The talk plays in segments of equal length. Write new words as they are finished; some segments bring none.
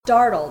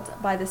Startled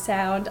by the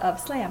sound of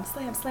slam,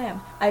 slam,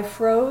 slam. I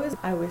froze.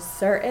 I was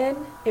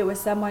certain it was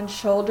someone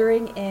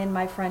shouldering in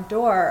my front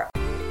door.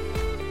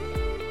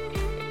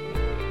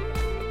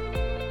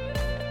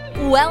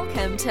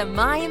 Welcome to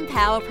My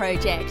Empower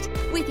Project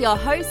with your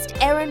host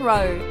Erin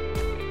Rowe.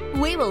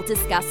 We will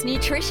discuss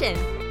nutrition,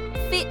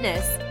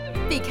 fitness,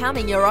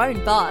 becoming your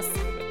own boss,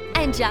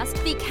 and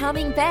just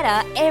becoming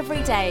better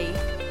every day.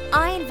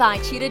 I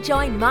invite you to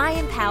join My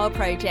Empower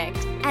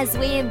Project as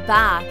we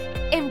embark,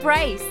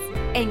 embrace,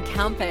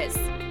 encompass,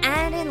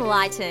 and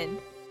enlighten.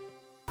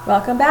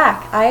 Welcome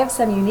back. I have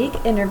some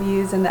unique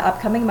interviews in the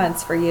upcoming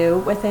months for you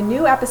with a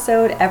new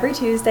episode every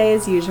Tuesday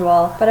as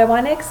usual, but I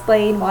want to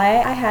explain why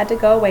I had to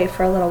go away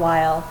for a little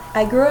while.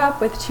 I grew up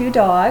with two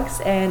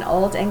dogs, an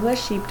Old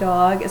English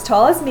sheepdog as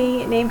tall as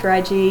me named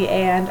Reggie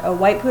and a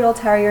white poodle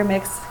terrier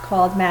mix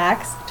called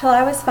Max till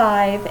I was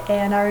 5,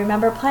 and I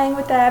remember playing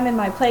with them in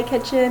my play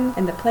kitchen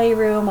in the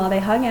playroom while they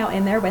hung out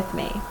in there with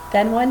me.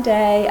 Then one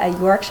day a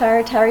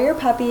Yorkshire Terrier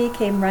puppy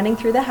came running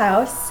through the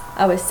house.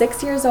 I was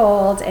 6 years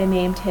old and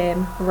named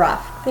him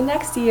Ruff. The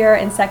next year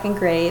in second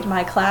grade,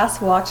 my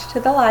class walked to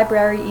the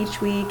library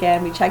each week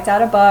and we checked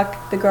out a book.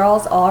 The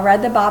girls all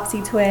read the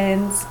Bobbsey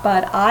Twins,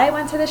 but I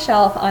went to the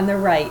shelf on the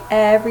right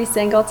every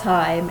single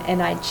time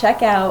and I'd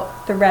check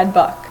out the red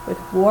book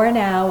with worn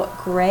out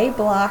gray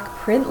block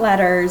print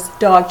letters,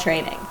 dog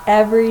training,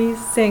 every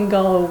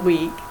single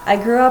week. I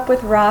grew up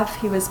with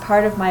Ruff. He was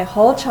part of my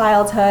whole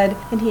childhood,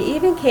 and he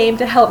even came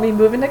to help me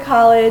move into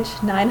college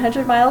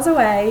 900 miles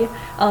away.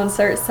 I'll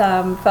insert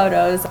some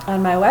photos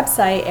on my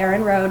website,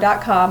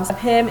 erinrowe.com, of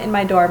him in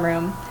my dorm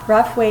room.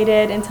 Ruff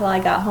waited until I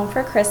got home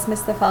for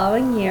Christmas the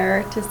following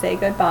year to say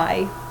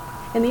goodbye.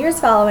 In the years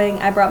following,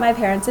 I brought my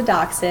parents to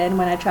Dachshund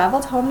when I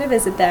traveled home to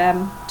visit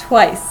them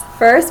twice.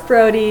 First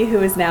Brody,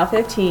 who is now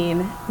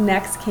 15,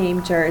 next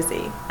came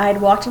Jersey. I'd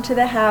walked into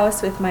the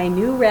house with my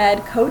new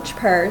red Coach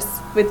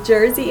purse with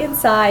Jersey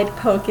inside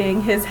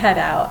poking his head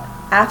out.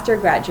 After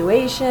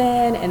graduation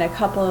and a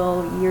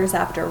couple years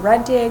after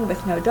renting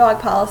with no dog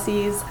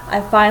policies,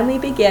 I finally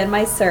began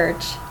my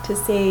search to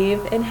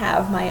save and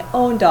have my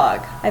own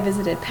dog. I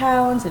visited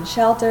pounds and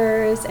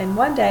shelters, and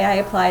one day I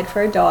applied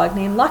for a dog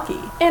named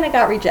Lucky, and I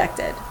got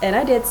rejected. And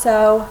I did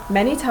so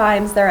many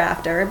times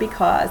thereafter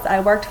because I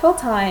worked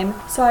full-time,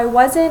 so I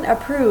wasn't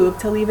approved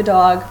to leave a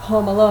dog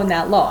home alone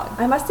that long.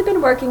 I must have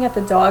been working at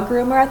the dog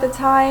groomer at the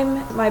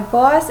time. My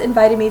boss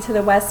invited me to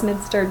the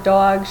Westminster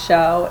Dog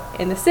Show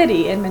in the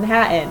city in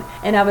Manhattan,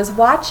 and I was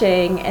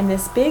watching, and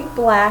this big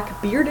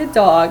black bearded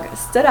dog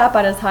stood up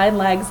on his hind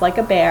legs like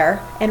a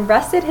bear and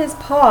rested his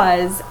paws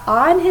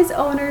on his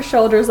owner's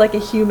shoulders like a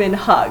human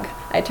hug.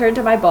 I turned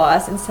to my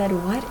boss and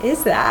said, "What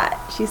is that?"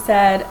 She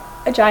said,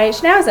 "A giant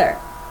schnauzer."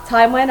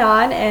 Time went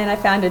on and I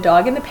found a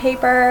dog in the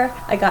paper.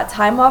 I got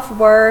time off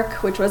work,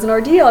 which was an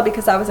ordeal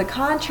because I was a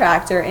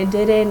contractor and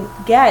didn't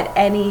get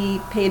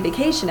any paid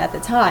vacation at the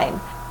time.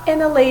 And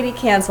the lady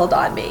canceled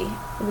on me.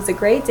 It was a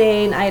Great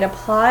Dane. I had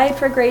applied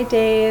for Great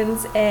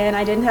Danes and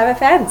I didn't have a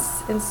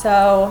fence. And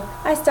so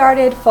I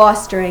started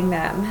fostering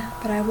them,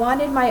 but I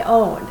wanted my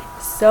own.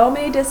 So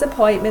many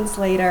disappointments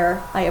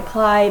later, I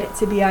applied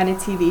to be on a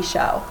TV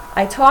show.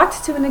 I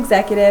talked to an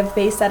executive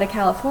based out of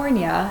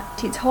California.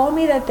 He told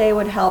me that they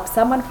would help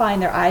someone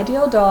find their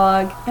ideal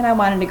dog, and I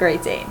wanted a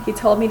Great Dane. He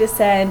told me to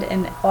send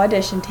an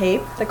audition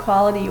tape. The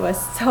quality was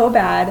so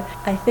bad.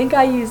 I think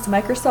I used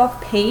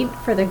Microsoft Paint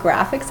for the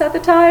graphics at the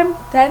time.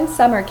 Then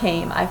summer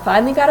came. I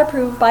finally got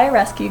approved by a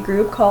rescue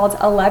group called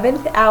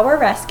 11th Hour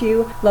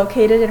Rescue,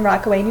 located in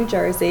Rockaway, New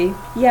Jersey.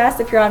 Yes,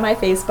 if you're on my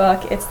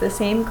Facebook, it's the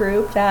same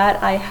group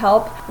that I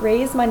help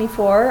raise money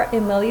for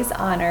in Lily's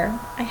honor.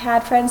 I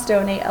had friends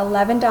donate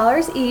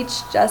 $11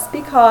 each just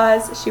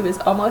because she was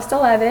almost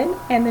 11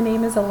 and the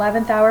name is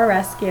 11th Hour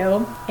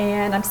Rescue,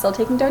 and I'm still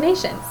taking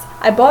donations.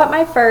 I bought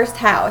my first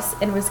house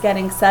and was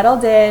getting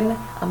settled in.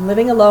 I'm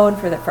living alone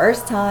for the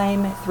first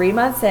time, 3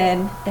 months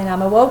in, and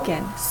I'm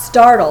awoken,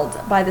 startled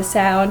by the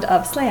sound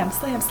of slam,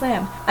 slam,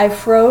 slam. I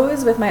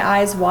froze with my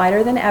eyes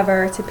wider than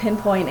ever to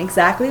pinpoint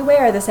exactly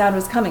where the sound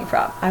was coming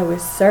from. I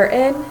was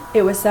certain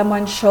it was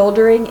someone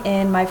shouldering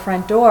in my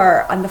front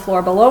door on the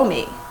floor below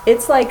me.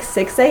 It's like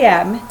 6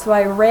 a.m., so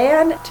I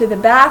ran to the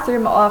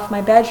bathroom off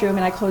my bedroom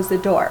and I closed the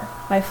door.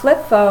 My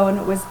flip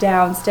phone was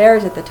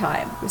downstairs at the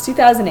time. It was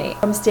 2008.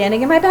 I'm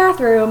standing in my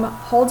bathroom,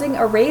 holding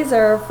a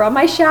razor from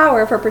my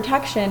shower for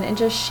protection and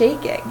just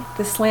shaking.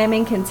 The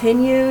slamming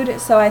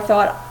continued, so I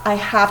thought I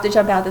have to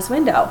jump out this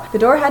window. The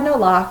door had no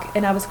lock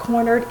and I was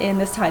cornered in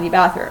this tiny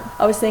bathroom.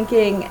 I was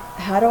thinking,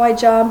 how do I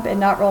jump and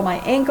not roll my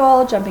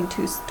ankle, jumping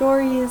 2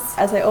 stories?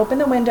 As I opened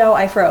the window,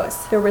 I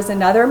froze. There was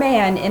another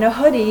man in a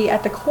hoodie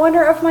at the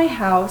corner of my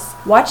house,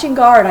 watching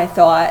guard, I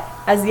thought,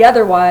 as the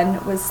other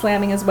one was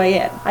slamming his way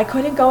in. I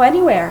couldn't go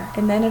anywhere,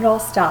 and then it all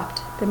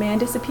stopped. The man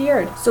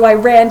disappeared. So I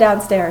ran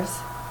downstairs.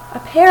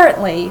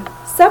 Apparently,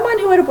 someone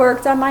who had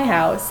worked on my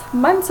house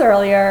months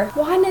earlier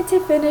wanted to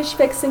finish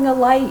fixing a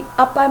light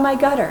up by my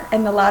gutter,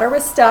 and the ladder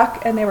was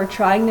stuck and they were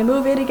trying to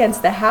move it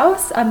against the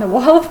house on the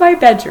wall of my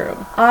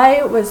bedroom.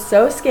 I was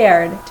so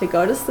scared to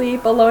go to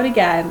sleep alone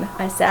again.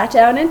 I sat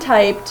down and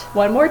typed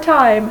one more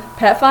time,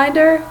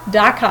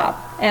 petfinder.com,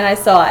 and I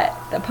saw it.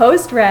 The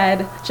post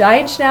read,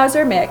 Giant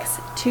Schnauzer mix,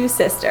 2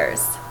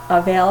 sisters.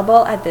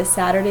 Available at this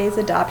Saturday's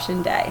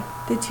adoption day.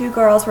 The 2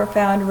 girls were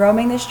found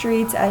roaming the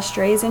streets as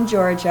strays in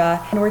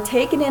Georgia and were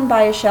taken in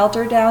by a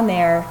shelter down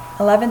there.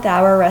 11th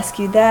Hour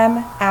rescued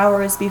them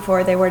hours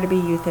before they were to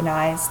be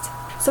euthanized.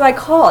 So I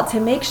called to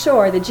make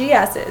sure the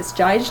GS's,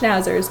 Giant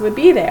Schnauzers, would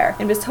be there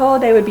and was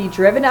told they would be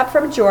driven up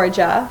from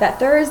Georgia that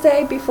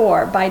Thursday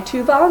before by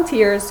 2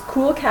 volunteers,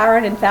 Cool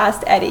Karen and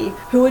Fast Eddie,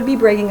 who would be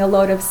bringing a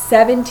load of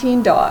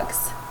 17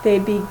 dogs.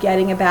 They'd be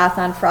getting a bath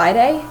on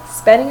Friday,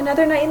 spending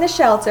another night in the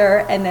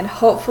shelter, and then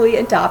hopefully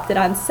adopted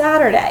on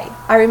Saturday.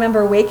 I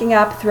remember waking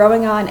up,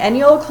 throwing on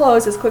any old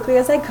clothes as quickly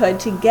as I could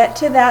to get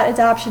to that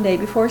adoption day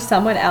before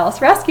someone else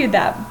rescued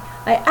them.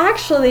 I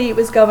actually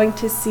was going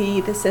to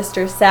see the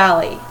sister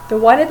Sally, the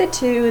one of the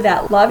 2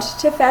 that loved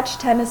to fetch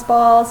tennis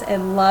balls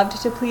and loved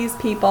to please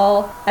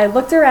people. I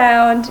looked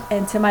around,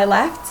 and to my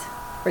left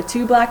were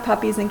 2 black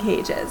puppies in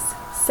cages.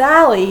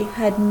 Sally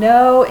had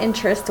no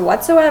interest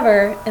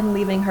whatsoever in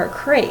leaving her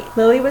crate.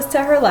 Lily was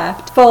to her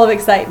left, full of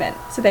excitement.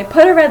 So they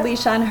put a red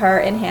leash on her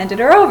and handed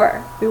her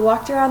over. We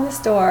walked around the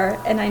store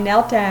and I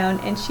knelt down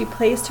and she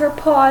placed her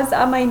paws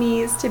on my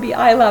knees to be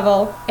eye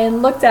level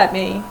and looked at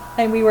me,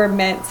 and we were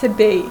meant to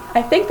be.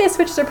 I think they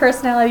switched their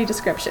personality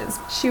descriptions.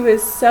 She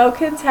was so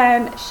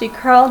content. She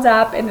curled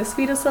up in the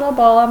sweetest little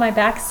ball on my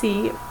back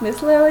seat.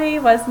 Miss Lily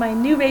was my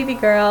new baby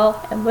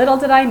girl, and little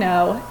did I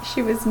know,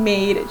 she was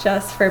made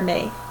just for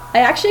me. I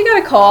actually got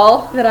a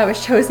call that I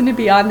was chosen to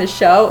be on the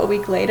show a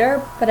week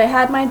later, but I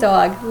had my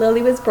dog.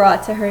 Lily was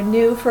brought to her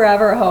new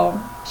forever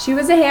home. She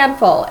was a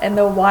handful and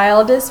the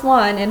wildest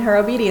one in her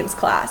obedience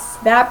class.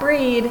 That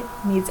breed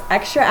needs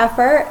extra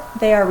effort.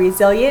 They are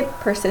resilient,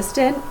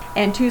 persistent,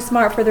 and too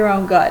smart for their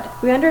own good.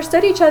 We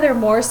understood each other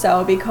more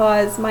so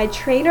because my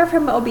trainer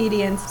from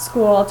obedience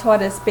school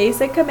taught us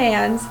basic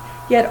commands,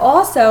 yet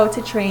also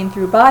to train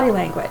through body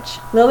language.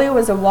 Lily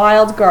was a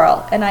wild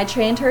girl, and I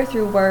trained her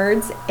through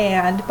words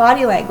and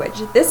body language.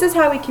 This is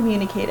how we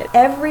communicated.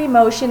 Every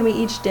motion we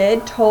each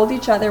did told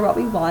each other what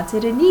we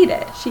wanted and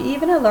needed. She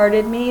even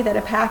alerted me that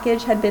a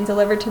package had been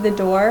delivered to the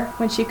door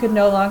when she could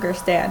no longer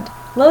stand.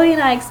 Lily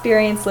and I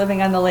experienced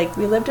living on the lake.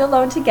 We lived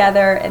alone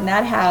together in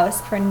that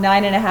house for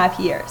 9.5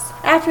 years.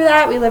 After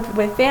that, we lived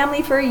with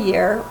family for a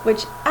year,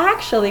 which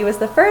actually was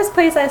the first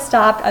place I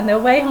stopped on the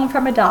way home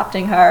from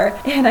adopting her.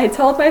 And I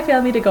told my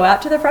family to go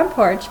out to the front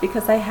porch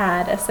because I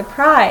had a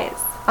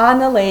surprise. On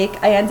the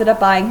lake, I ended up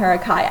buying her a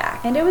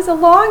kayak, and it was a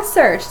long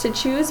search to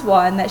choose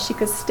one that she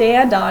could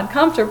stand on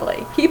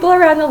comfortably. People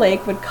around the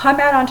lake would come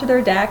out onto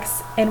their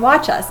decks and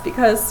watch us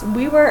because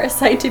we were a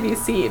sight to be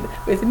seen.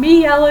 With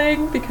me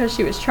yelling because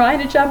she was trying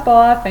to jump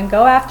off and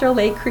go after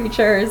lake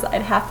creatures,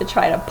 I'd have to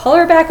try to pull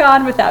her back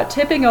on without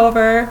tipping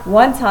over.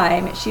 One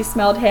time, she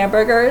smelled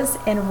hamburgers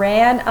and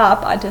ran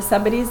up onto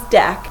somebody's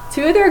deck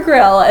to their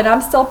grill, and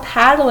I'm still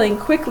paddling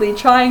quickly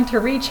trying to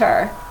reach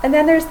her. And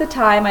then there's the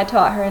time I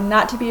taught her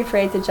not to be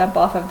afraid to jump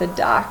off of the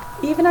dock.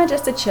 Even on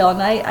just a chill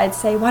night, I'd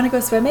say, "Want to go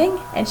swimming?"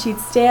 And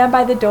she'd stand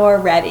by the door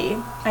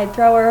ready. I'd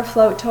throw her a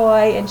float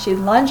toy and she'd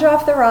lunge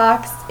off the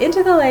rocks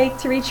into the lake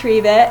to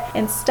retrieve it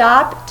and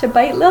stop to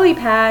bite lily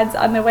pads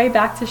on the way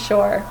back to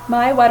shore.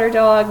 My water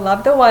dog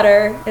loved the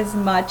water as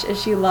much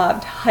as she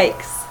loved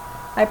hikes.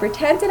 I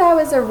pretended I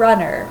was a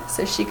runner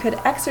so she could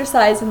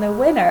exercise in the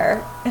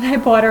winter, and I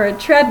bought her a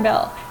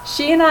treadmill.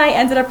 She and I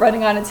ended up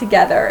running on it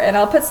together, and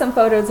I'll put some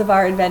photos of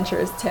our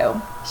adventures too.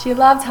 She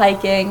loved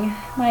hiking,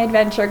 my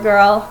adventure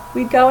girl.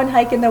 We'd go and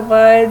hike in the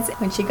woods.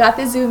 When she got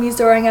the zoomies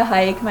during a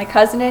hike, my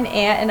cousin and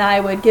aunt and I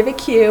would give a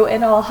cue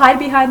and all hide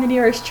behind the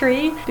nearest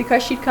tree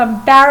because she'd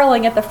come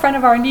barreling at the front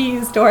of our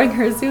knees during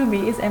her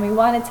zoomies, and we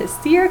wanted to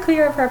steer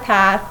clear of her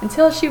path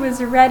until she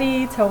was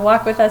ready to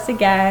walk with us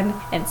again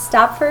and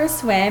stop for a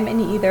swim in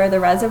either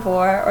the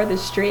reservoir or the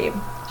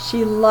stream.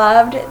 She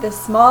loved the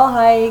small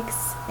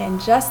hikes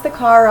and just the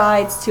car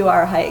rides to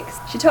our hikes.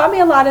 She taught me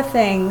a lot of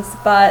things,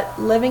 but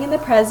living in the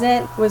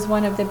present was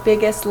one of the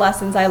biggest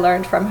lessons I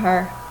learned from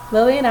her.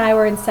 Lily and I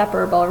were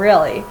inseparable,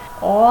 really.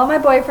 All my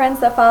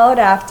boyfriends that followed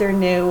after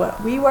knew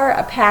we were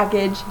a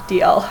package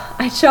deal.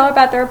 I'd show up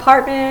at their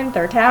apartment,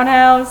 their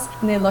townhouse,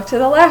 and they'd look to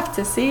the left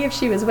to see if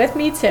she was with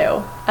me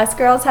too. Us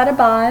girls had a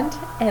bond,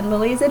 and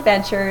Lily's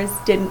adventures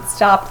didn't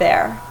stop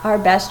there. Our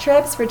best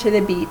trips were to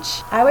the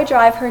beach. I would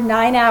drive her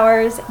 9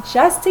 hours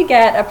just to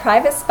get a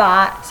private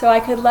spot so I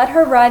could let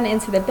her run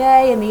into the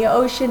bay and the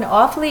ocean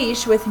off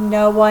leash with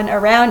no one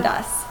around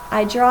us.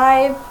 I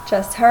drive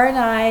just her and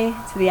I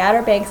to the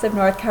Outer Banks of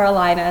North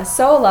Carolina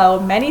solo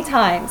many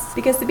times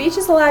because the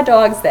beaches allow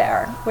dogs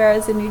there,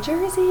 whereas in New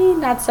Jersey,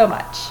 not so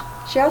much.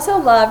 She also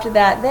loved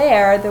that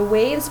there, the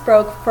waves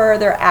broke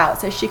further out,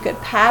 so she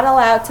could paddle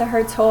out to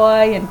her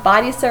toy and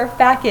body surf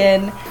back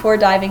in before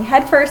diving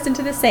headfirst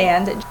into the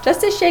sand,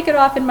 just to shake it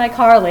off in my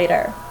car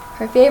later.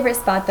 Her favorite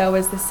spot though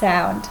was the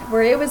Sound,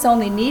 where it was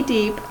only knee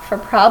deep for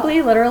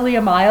probably literally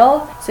a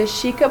mile, so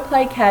she could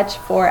play catch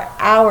for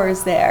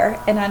hours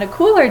there. And on a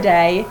cooler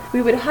day,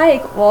 we would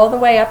hike all the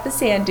way up the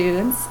sand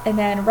dunes and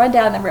then run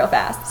down them real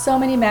fast. So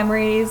many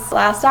memories.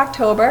 Last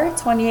October,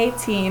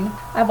 2018,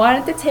 I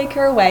wanted to take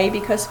her away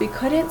because we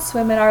couldn't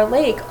swim in our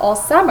lake all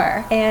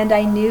summer, and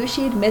I knew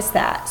she'd miss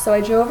that. So I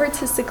drove her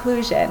to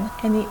Seclusion,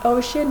 and the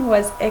ocean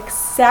was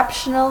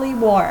exceptionally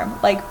warm,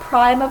 like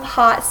prime of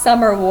hot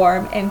summer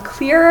warm, and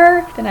clearer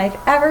than I've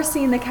ever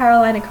seen the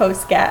Carolina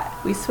coast get.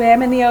 We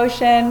swam in the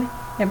ocean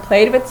and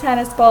played with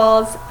tennis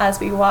balls as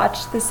we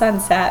watched the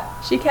sunset.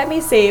 She kept me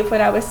safe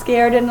when I was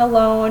scared and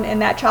alone in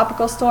that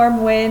tropical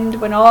storm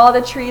wind, when all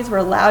the trees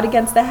were loud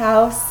against the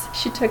house.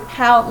 She took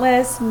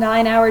countless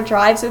 9-hour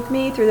drives with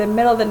me through the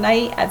middle of the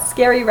night at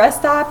scary rest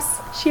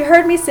stops. She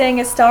heard me sing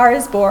A Star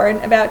Is Born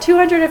about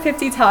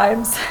 250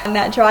 times on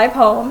that drive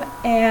home,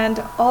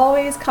 and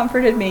always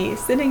comforted me,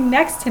 sitting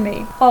next to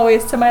me,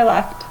 always to my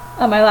left.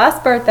 On my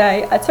last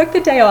birthday, I took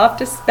the day off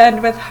to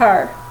spend with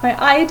her. My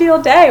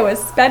ideal day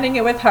was spending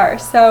it with her,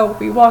 so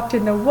we walked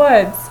in the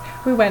woods,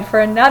 we went for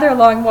another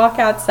long walk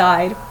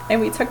outside,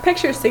 and we took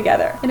pictures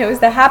together. And it was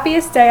the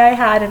happiest day I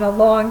had in a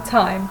long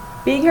time.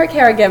 Being her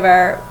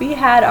caregiver, we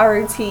had our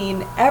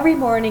routine every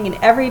morning and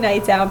every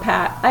night down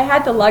pat. I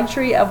had the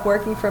luxury of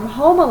working from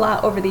home a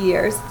lot over the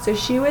years, so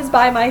she was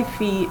by my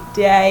feet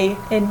day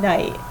and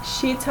night.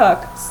 She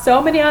took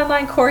so many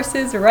online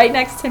courses right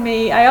next to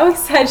me. I always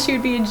said she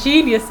would be a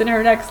genius in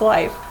her next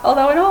life.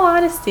 Although in all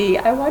honesty,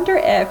 I wonder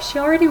if she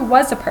already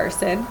was a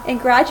person and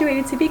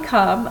graduated to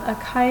become a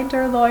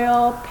kinder,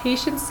 loyal,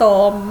 patient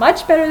soul,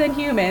 much better than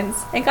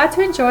humans, and got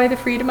to enjoy the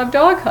freedom of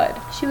doghood.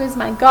 She was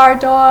my guard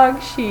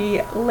dog.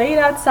 She laid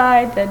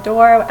outside the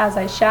door as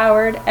I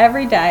showered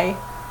every day.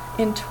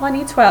 In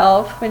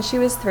 2012, when she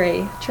was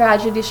 3,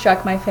 tragedy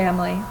struck my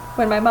family.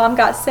 When my mom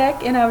got sick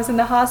and I was in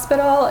the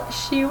hospital,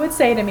 she would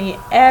say to me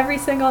every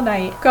single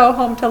night, "Go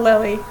home to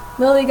Lily."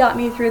 Lily got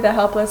me through the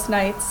helpless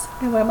nights,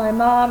 and when my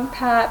mom,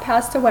 Pat,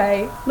 passed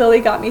away, Lily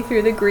got me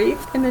through the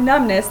grief and the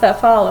numbness that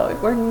followed,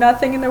 where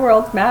nothing in the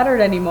world mattered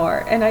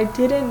anymore, and I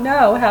didn't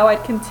know how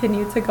I'd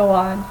continue to go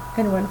on.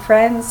 And when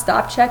friends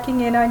stop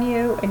checking in on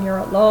you and you're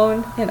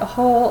alone in a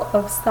hole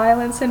of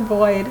silence and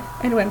void,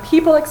 and when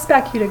people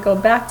expect you to go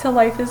back to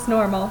life as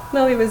normal,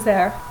 Lily was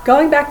there.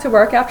 Going back to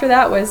work after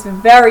that was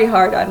very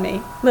hard on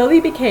me. Lily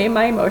became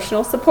my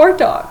emotional support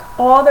dog.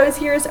 All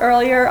those years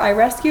earlier, I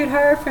rescued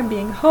her from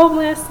being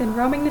homeless and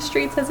roaming the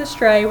streets as a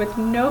stray with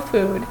no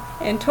food,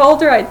 and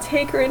told her I'd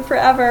take her in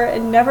forever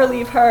and never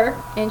leave her,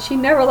 and she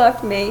never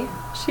left me.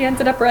 She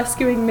ended up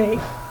rescuing me.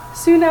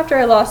 Soon after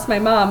I lost my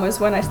mom was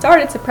when I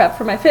started to prep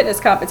for my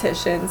fitness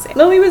competitions.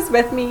 Lily was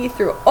with me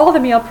through all the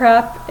meal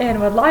prep and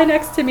would lie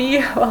next to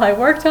me while I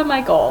worked on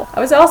my goal.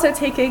 I was also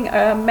taking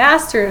a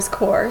master's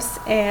course,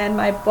 and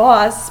my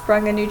boss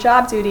sprung a new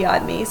job duty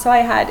on me, so I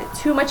had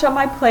too much on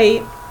my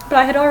plate, but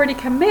I had already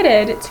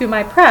committed to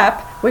my prep,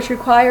 which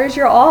requires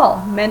your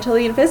all,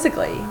 mentally and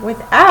physically,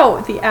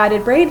 without the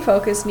added brain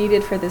focus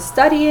needed for the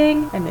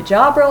studying and the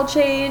job role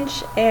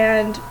change.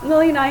 And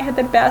Lily and I had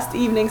the best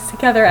evenings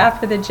together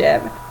after the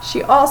gym.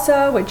 She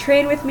also would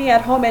train with me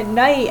at home at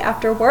night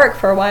after work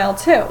for a while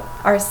too.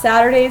 Our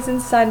Saturdays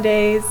and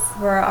Sundays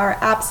were our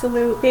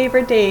absolute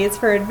favorite days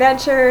for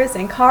adventures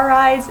and car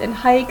rides and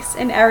hikes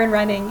and errand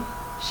running.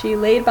 She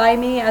laid by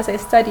me as I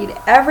studied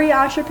every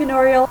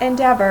entrepreneurial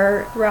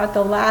endeavor throughout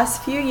the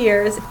last few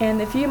years and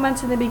the few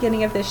months in the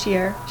beginning of this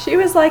year. She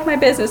was like my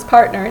business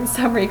partner in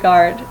some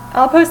regard.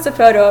 I'll post a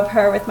photo of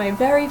her with my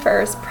very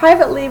first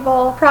private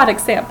label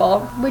product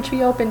sample, which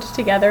we opened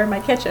together in my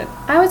kitchen.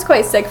 I was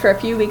quite sick for a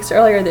few weeks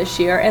earlier this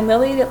year, and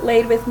Lily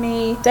laid with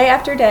me day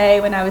after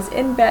day when I was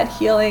in bed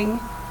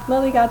healing.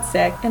 Lily got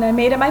sick, and I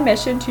made it my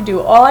mission to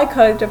do all I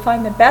could to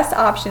find the best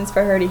options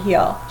for her to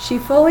heal. She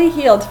fully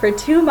healed for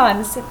 2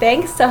 months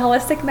thanks to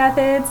holistic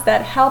methods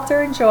that helped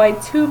her enjoy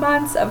 2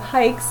 months of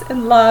hikes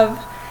and love.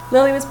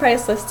 Lily was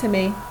priceless to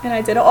me, and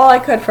I did all I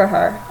could for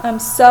her. I'm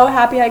so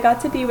happy I got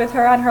to be with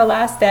her on her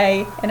last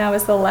day, and I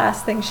was the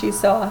last thing she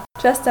saw.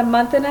 Just a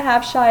month and a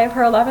half shy of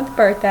her 11th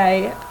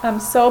birthday, I'm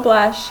so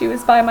blessed she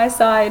was by my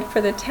side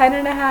for the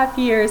 10.5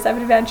 years of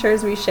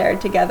adventures we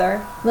shared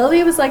together.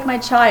 Lily was like my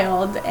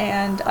child,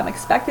 and I'm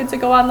expected to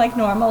go on like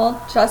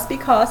normal just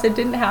because it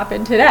didn't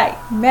happen today.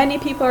 Many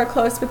people are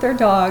close with their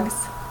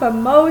dogs, but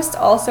most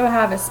also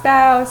have a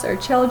spouse or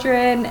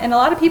children, and a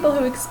lot of people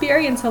who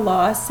experience a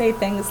loss say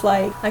things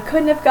like, "I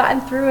couldn't have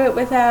gotten through it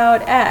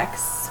without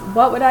X.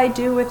 What would I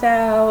do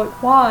without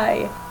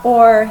Y?"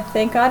 Or,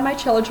 "Thank God my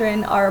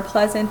children are a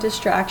pleasant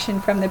distraction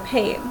from the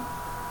pain."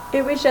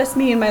 It was just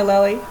me and my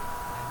Lily.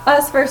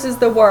 Us versus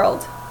the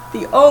world.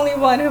 The only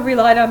one who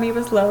relied on me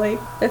was Lily.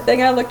 The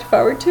thing I looked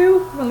forward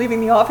to when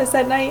leaving the office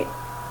at night,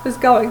 was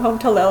going home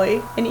to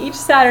Lily, and each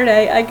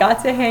Saturday I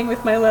got to hang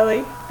with my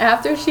Lily.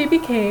 After she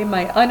became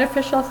my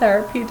unofficial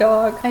therapy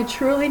dog, I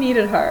truly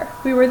needed her.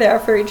 We were there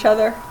for each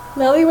other.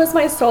 Lily was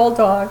my soul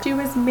dog. She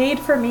was made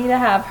for me to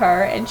have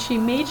her, and she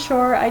made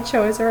sure I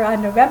chose her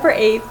on November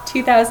 8th,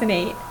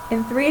 2008.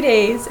 In 3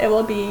 days, it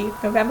will be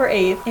November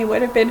 8th. It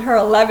would have been her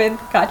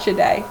 11th gotcha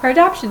day, her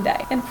adoption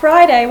day. And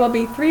Friday will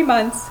be 3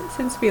 months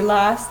since we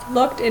last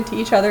looked into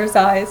each other's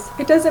eyes.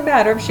 It doesn't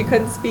matter if she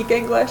couldn't speak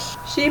English.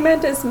 She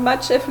meant as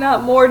much, if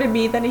not more, to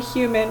me than a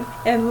human.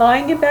 And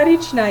lying in bed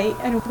each night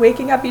and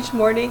waking up each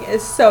morning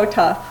is so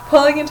tough.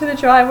 Pulling into the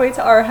driveway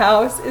to our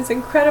house is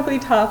incredibly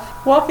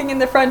tough. Walking in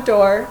the front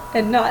door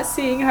and not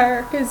seeing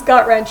her is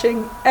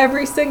gut-wrenching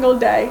every single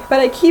day. But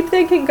I keep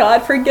thanking God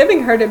for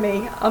giving her to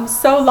me. I'm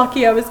so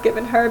lucky I was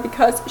given her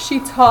because she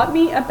taught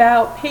me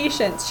about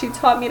patience. She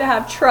taught me to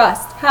have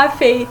trust, have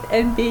faith,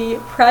 and be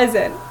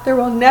present. There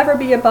will never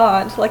be a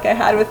bond like I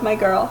had with my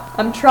girl.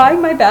 I'm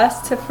trying my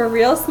best to for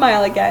real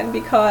smile again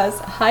because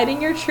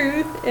hiding your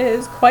truth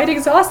is quite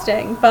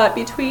exhausting. But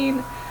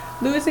between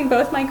losing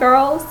both my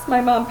girls, my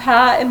mom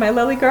Pat and my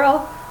Lily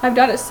girl, I've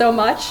done it so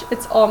much,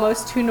 it's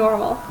almost too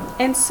normal.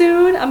 And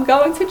soon I'm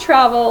going to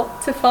travel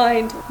to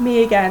find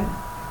me again.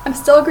 I'm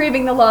still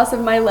grieving the loss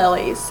of my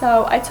Lily,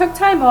 so I took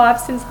time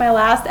off since my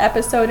last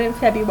episode in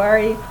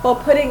February while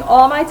putting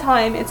all my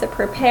time into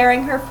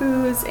preparing her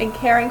foods and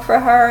caring for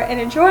her and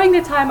enjoying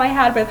the time I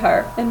had with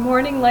her and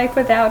mourning life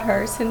without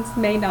her since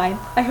May 9th.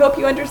 I hope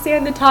you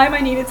understand the time I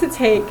needed to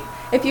take.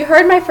 If you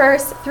heard my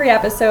first 3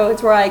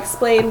 episodes where I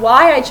explained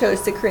why I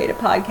chose to create a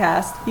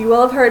podcast, you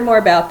will have heard more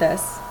about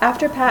this.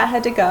 After Pat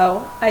had to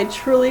go, I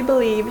truly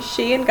believe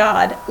she and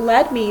God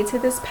led me to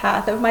this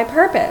path of my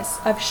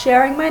purpose, of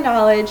sharing my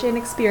knowledge and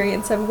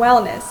experience of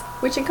wellness,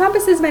 which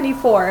encompasses many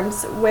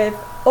forms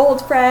with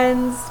old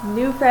friends,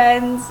 new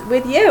friends,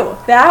 with you.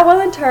 That will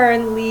in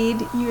turn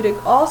lead you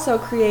to also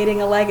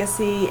creating a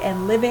legacy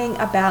and living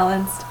a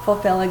balanced,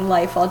 fulfilling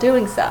life while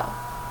doing so.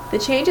 The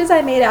changes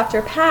I made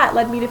after Pat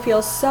led me to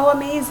feel so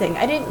amazing.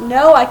 I didn't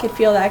know I could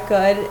feel that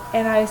good,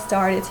 and I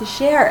started to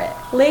share it.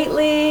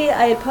 Lately,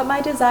 I had put my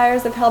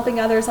desires of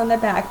helping others on the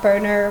back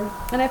burner,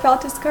 and I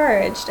felt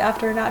discouraged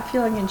after not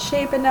feeling in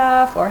shape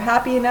enough or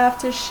happy enough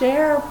to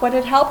share what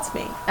had helped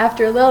me.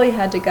 After Lily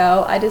had to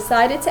go, I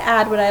decided to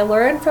add what I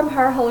learned from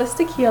her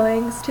holistic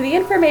healings to the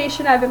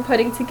information I've been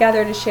putting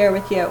together to share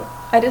with you.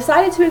 I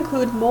decided to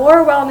include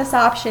more wellness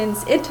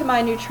options into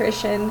my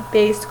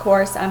nutrition-based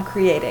course I'm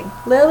creating.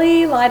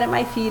 Lily lied at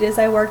my feet as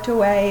I worked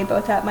away,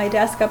 both at my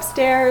desk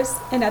upstairs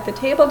and at the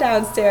table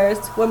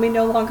downstairs when we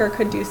no longer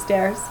could do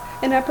stairs.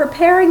 And I'm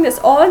preparing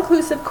this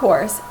all-inclusive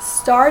course,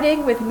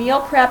 starting with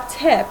meal prep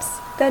tips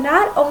that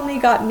not only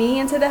got me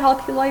into the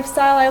healthy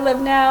lifestyle I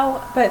live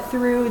now, but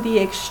through the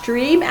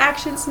extreme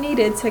actions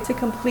needed to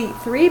complete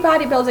 3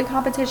 bodybuilding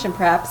competition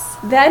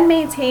preps, then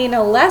maintain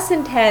a less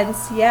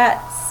intense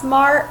yet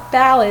smart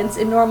balance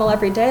in normal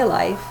everyday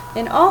life,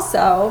 and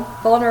also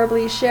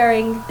vulnerably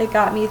sharing it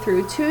got me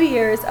through 2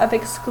 years of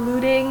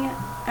excluding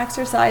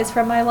exercise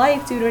from my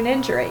life due to an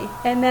injury,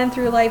 and then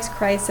through life's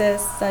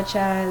crisis such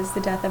as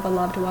the death of a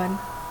loved one.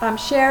 I'm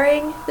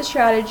sharing the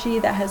strategy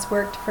that has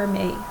worked for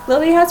me.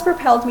 Lily has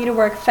propelled me to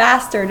work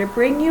faster to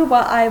bring you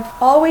what I've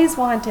always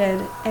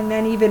wanted and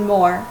then even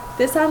more.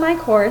 This online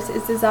course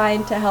is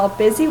designed to help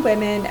busy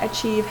women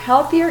achieve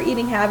healthier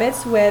eating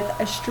habits with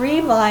a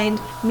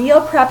streamlined meal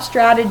prep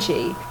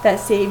strategy that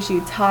saves you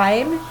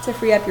time to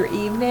free up your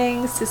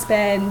evenings to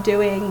spend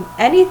doing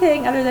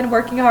anything other than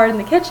working hard in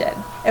the kitchen.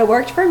 It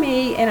worked for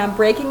me, and I'm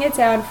breaking it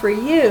down for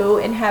you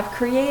and have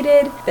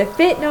created the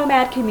Fit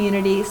Nomad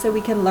community so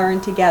we can learn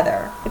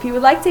together. If you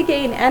would like to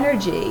gain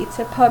energy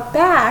to put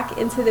back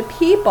into the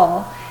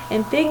people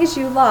and things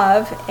you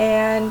love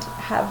and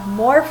have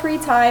more free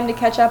time to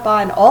catch up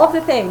on all of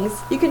the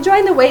things, you can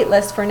join the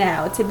waitlist for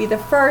now to be the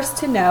first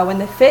to know when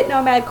the Fit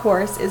Nomad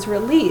course is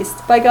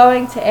released by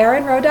going to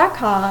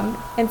erinrowe.com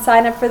and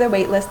sign up for the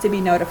waitlist to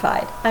be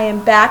notified. I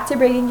am back to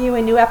bringing you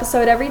a new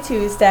episode every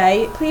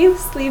Tuesday.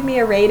 Please leave me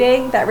a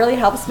rating. That really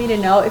helps me to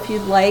know if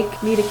you'd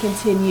like me to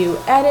continue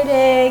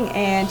editing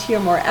and hear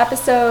more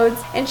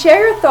episodes, and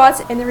share your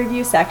thoughts in the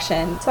review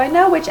section so I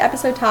know which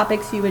episode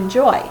topics you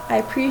enjoy. I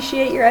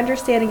appreciate your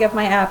understanding of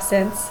my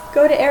absence.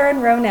 Go to Erin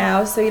Rowe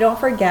now so you don't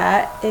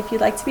forget if you'd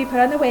like to be put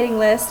on the waiting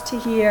list to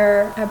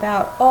hear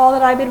about all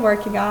that I've been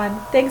working on.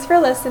 Thanks for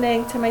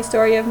listening to my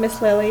story of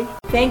Miss Lily.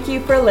 Thank you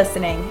for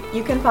listening.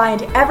 You can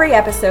find every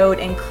episode,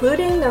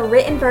 including the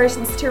written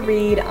versions to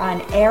read,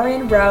 on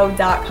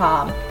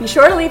erinrowe.com. Be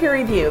sure to leave a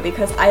review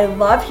because I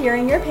love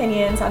hearing your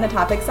opinions on the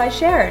topics I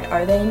shared.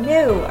 Are they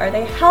new? Are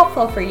they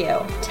helpful for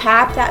you?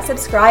 Tap that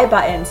subscribe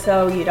button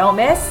so you don't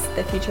miss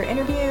the future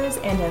interviews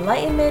and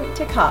enlightenment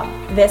to come.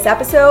 This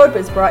episode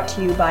was brought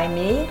to you by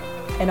me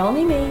and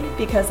only me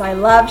because I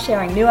love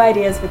sharing new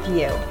ideas with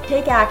you.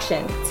 Take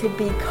action to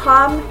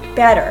become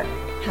better.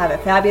 Have a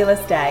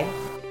fabulous day.